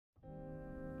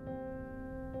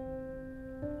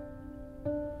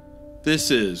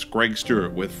This is Greg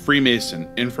Stewart with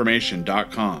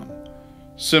FreemasonInformation.com,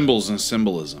 Symbols and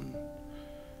Symbolism.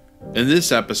 In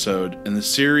this episode, in the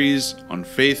series on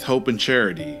Faith, Hope, and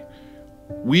Charity,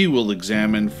 we will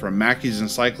examine from Mackey's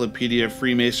Encyclopedia of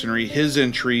Freemasonry his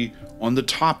entry on the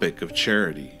topic of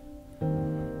charity.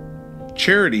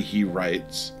 Charity, he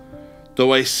writes,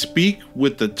 though I speak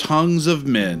with the tongues of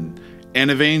men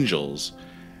and of angels,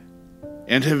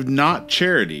 and have not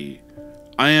charity,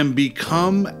 I am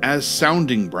become as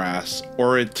sounding brass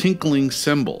or a tinkling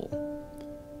cymbal.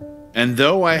 And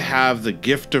though I have the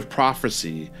gift of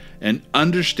prophecy, and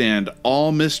understand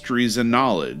all mysteries and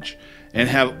knowledge, and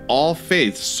have all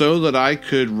faith so that I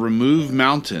could remove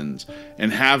mountains,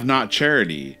 and have not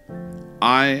charity,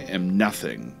 I am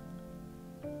nothing.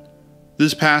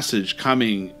 This passage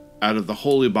coming out of the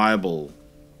Holy Bible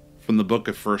from the book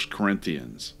of 1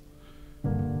 Corinthians.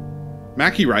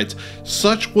 Mackey writes,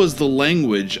 such was the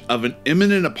language of an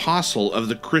eminent apostle of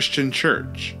the Christian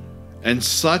church, and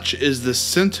such is the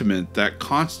sentiment that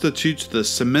constitutes the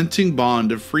cementing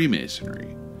bond of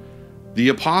Freemasonry. The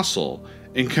apostle,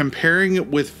 in comparing it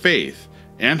with faith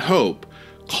and hope,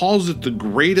 calls it the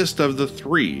greatest of the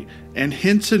three, and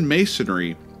hence in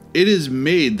Masonry it is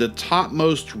made the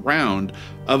topmost round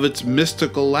of its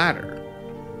mystical ladder.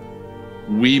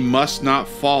 We must not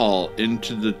fall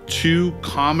into the too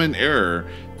common error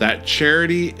that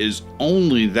charity is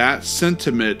only that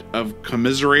sentiment of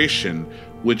commiseration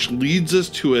which leads us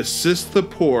to assist the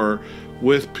poor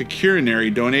with pecuniary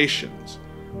donations.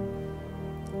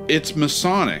 Its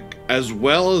Masonic as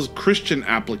well as Christian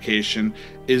application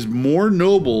is more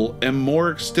noble and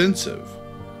more extensive.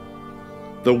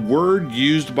 The word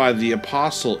used by the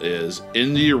apostle is,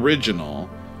 in the original,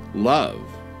 love.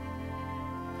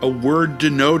 A word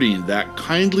denoting that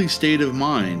kindly state of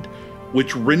mind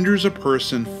which renders a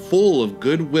person full of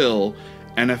goodwill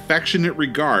and affectionate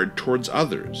regard towards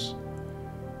others.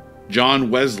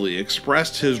 John Wesley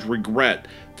expressed his regret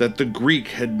that the Greek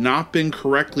had not been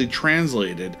correctly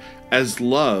translated as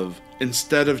love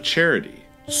instead of charity,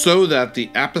 so that the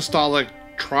apostolic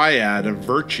triad of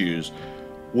virtues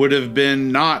would have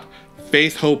been not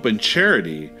faith, hope, and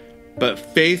charity, but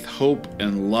faith, hope,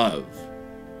 and love.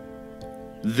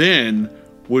 Then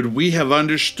would we have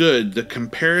understood the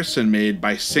comparison made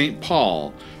by St.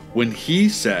 Paul when he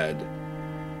said,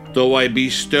 though I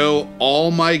bestow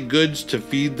all my goods to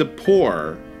feed the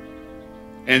poor,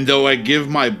 and though I give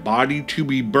my body to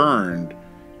be burned,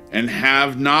 and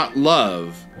have not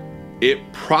love, it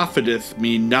profiteth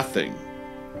me nothing.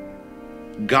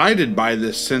 Guided by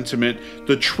this sentiment,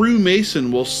 the true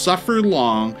Mason will suffer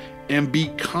long and be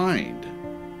kind.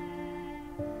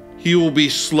 He will be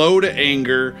slow to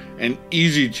anger and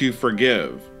easy to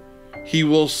forgive. He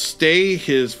will stay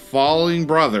his falling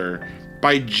brother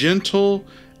by gentle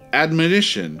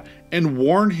admonition and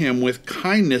warn him with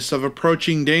kindness of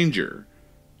approaching danger.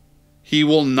 He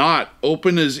will not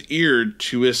open his ear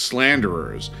to his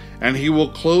slanderers, and he will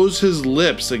close his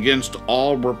lips against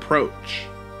all reproach.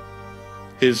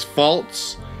 His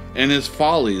faults and his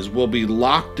follies will be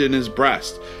locked in his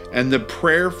breast, and the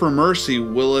prayer for mercy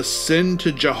will ascend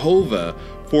to Jehovah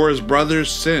for his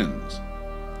brother's sins.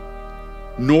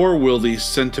 Nor will these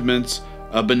sentiments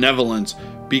of benevolence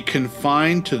be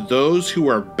confined to those who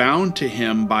are bound to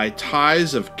him by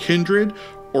ties of kindred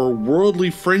or worldly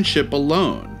friendship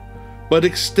alone, but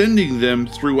extending them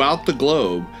throughout the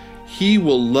globe. He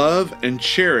will love and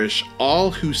cherish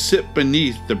all who sit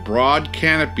beneath the broad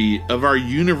canopy of our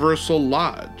universal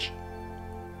lodge.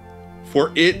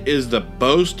 For it is the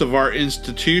boast of our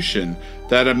institution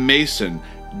that a Mason,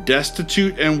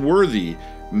 destitute and worthy,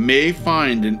 may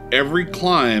find in every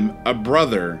clime a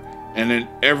brother, and in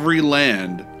every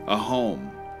land a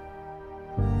home.